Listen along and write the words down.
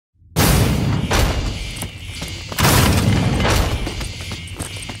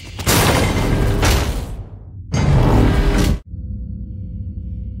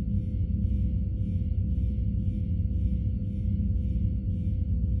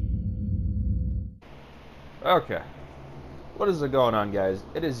Okay, what is going on, guys?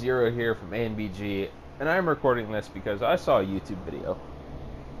 It is Zero here from ANBG, and I'm recording this because I saw a YouTube video,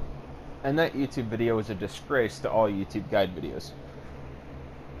 and that YouTube video was a disgrace to all YouTube guide videos.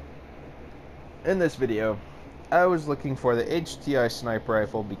 In this video, I was looking for the HTI sniper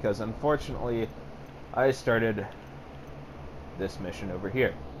rifle because unfortunately, I started this mission over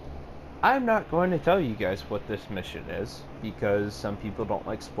here. I'm not going to tell you guys what this mission is because some people don't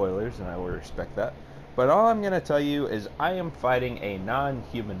like spoilers, and I will respect that. But all I'm going to tell you is I am fighting a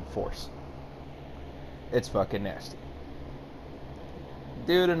non-human force. It's fucking nasty.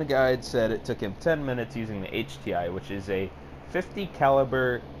 Dude in the guide said it took him 10 minutes using the HTI, which is a 50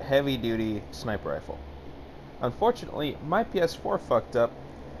 caliber heavy duty sniper rifle. Unfortunately, my PS4 fucked up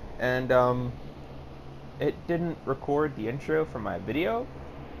and it didn't record the intro for my video.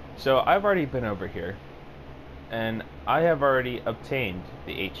 So I've already been over here and I have already obtained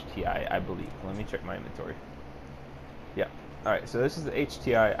the HTI, I believe. Let me check my inventory. Yeah. Alright, so this is the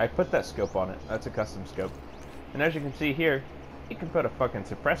HTI. I put that scope on it. That's a custom scope. And as you can see here, you can put a fucking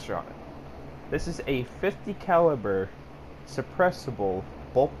suppressor on it. This is a 50 caliber suppressible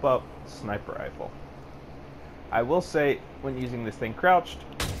bulk up sniper rifle. I will say, when using this thing crouched,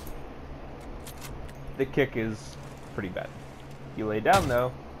 the kick is pretty bad. You lay down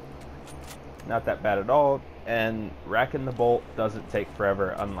though, not that bad at all, and racking the bolt doesn't take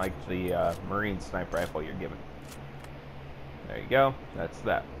forever, unlike the Marine sniper rifle you're given. There you go, that's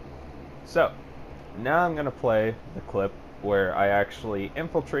that. So, now I'm going to play the clip where I actually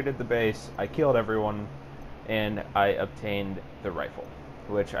infiltrated the base, I killed everyone, and I obtained the rifle,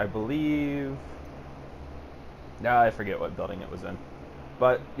 which I believe... Nah, I forget what building it was in,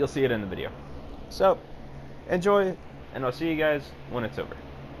 but you'll see it in the video. So, enjoy, and I'll see you guys when it's over.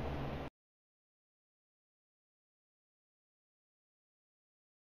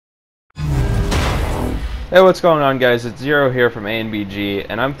 Hey, what's going on, guys? It's Zero here from ANBG,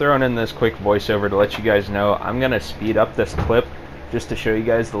 and I'm throwing in this quick voiceover to let you guys know I'm going to speed up this clip just to show you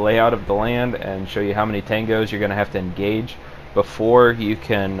guys the layout of the land and show you how many tangos you're going to have to engage before you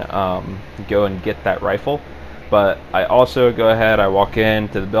can go and get that rifle. But I also go ahead, I walk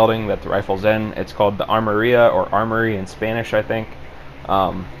into the building that the rifle's in. It's called the Armoria, or Armory in Spanish, I think.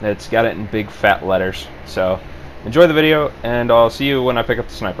 It's got it in big fat letters. So enjoy the video, and I'll see you when I pick up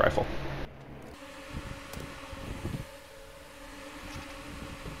the sniper rifle.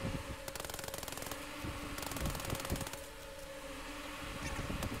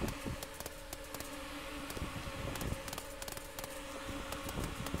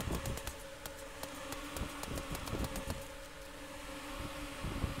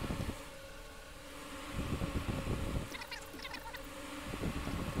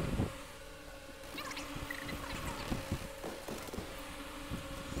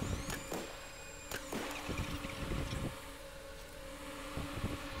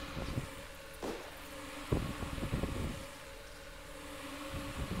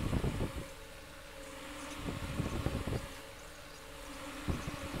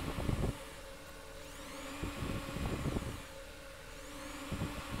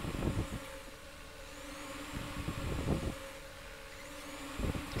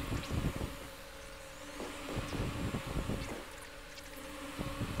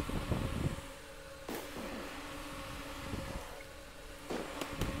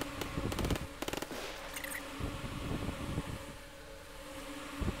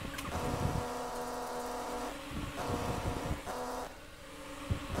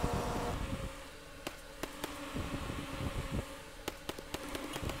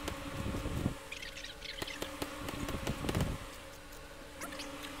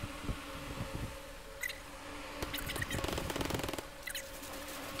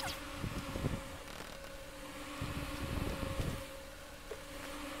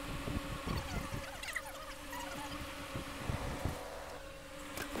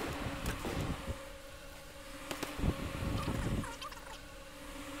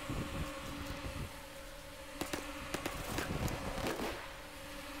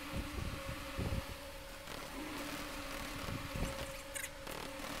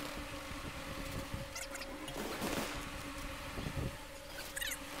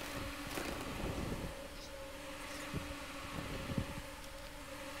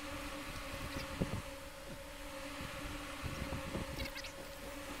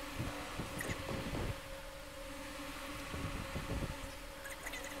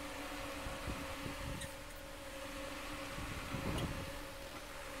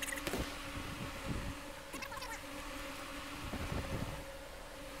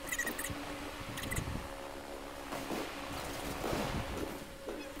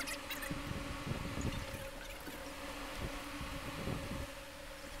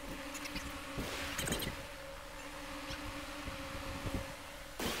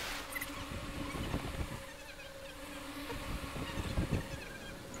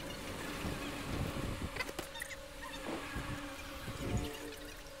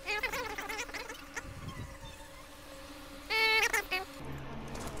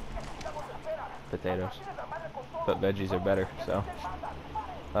 potatoes. But veggies are better, so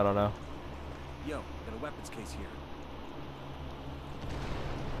I don't know. Yo, got a weapons case here.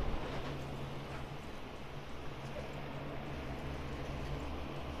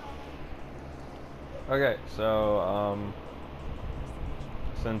 Okay, so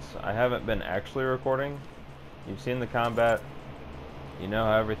since I haven't been actually recording, you've seen the combat, you know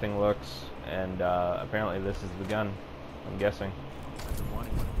how everything looks, and apparently this is the gun, I'm guessing. I've been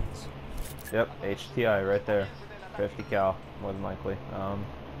wanting one of these. Yep, HTI right there, 50 cal, more than likely.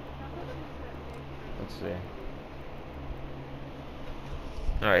 Let's see.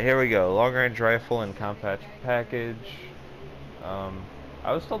 Alright, here we go. Long range rifle and compact package.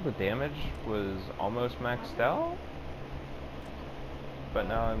 I was told the damage was almost maxed out, but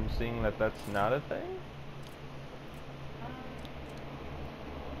now I'm seeing that that's not a thing.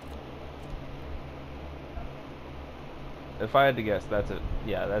 If I had to guess, that's it.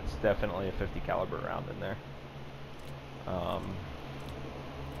 Yeah, that's definitely a 50 caliber round in there.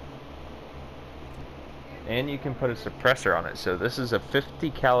 And you can put a suppressor on it. So this is a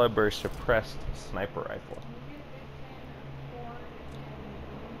 50 caliber suppressed sniper rifle.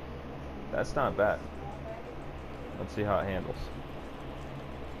 That's not bad. Let's see how it handles.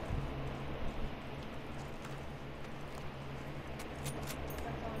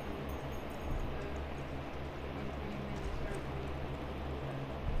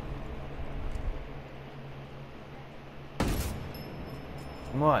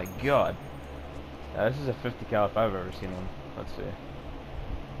 My God. This is a 50 cal if I've ever seen one. Let's see.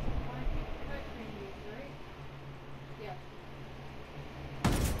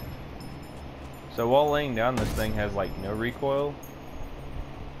 So while laying down, this thing has like no recoil,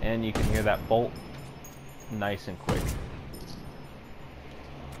 and you can hear that bolt nice and quick.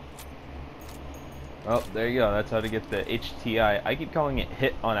 Oh, there you go. That's how to get the HTI. I keep calling it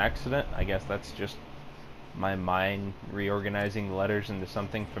hit on accident. I guess that's just my mind reorganizing the letters into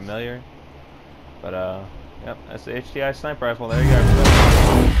something familiar. But, yep, that's the HTI sniper rifle. There you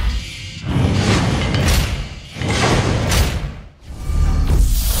go.